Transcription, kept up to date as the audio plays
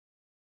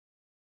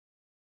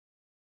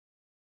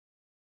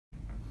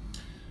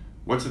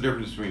What's the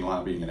difference between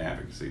lobbying and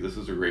advocacy? This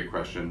is a great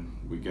question.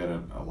 We get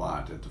it a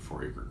lot at the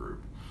 4-Acre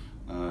Group.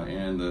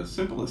 And the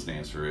simplest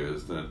answer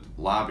is that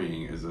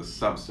lobbying is a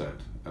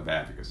subset of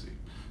advocacy.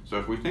 So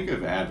if we think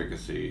of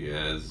advocacy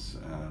as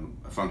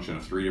a function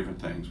of 3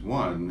 different things: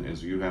 1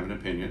 is you have an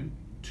opinion,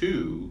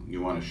 2,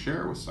 you want to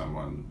share with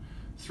someone,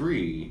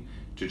 3,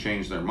 to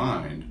change their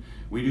mind.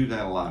 We do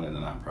that a lot in the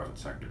nonprofit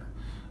sector.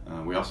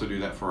 We also do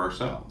that for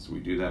ourselves. We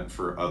do that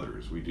for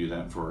others. We do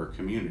that for our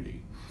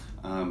community.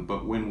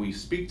 But when we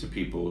speak to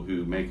people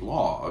who make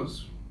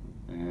laws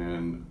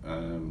and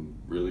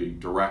really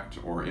direct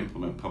or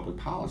implement public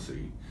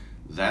policy,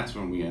 that's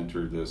when we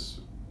enter this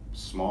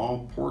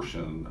small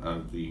portion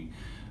of the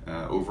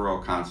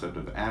overall concept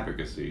of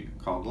advocacy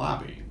called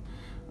lobbying.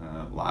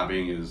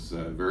 Lobbying is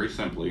very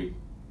simply,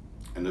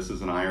 and this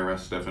is an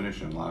IRS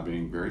definition,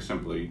 lobbying very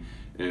simply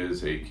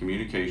is a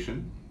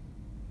communication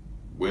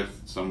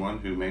with someone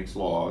who makes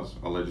laws.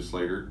 A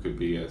legislator could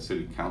be a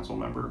city council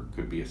member,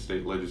 could be a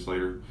state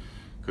legislator,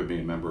 could be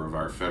a member of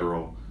our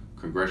federal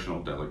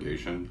congressional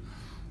delegation.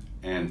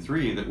 And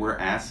 3, that we're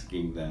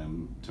asking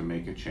them to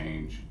make a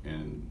change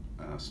in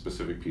a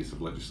specific piece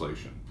of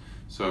legislation.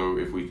 So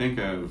if we think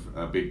of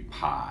a big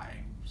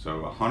pie,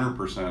 so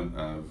 100%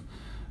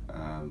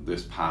 of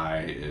this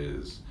pie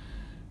is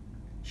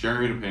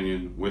sharing an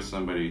opinion with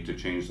somebody to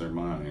change their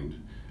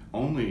mind.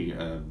 Only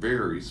a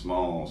very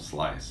small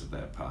slice of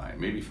that pie,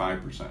 maybe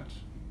 5%,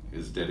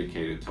 is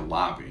dedicated to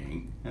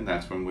lobbying, and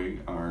that's when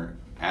we are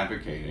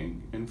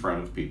advocating in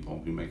front of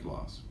people who make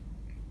laws.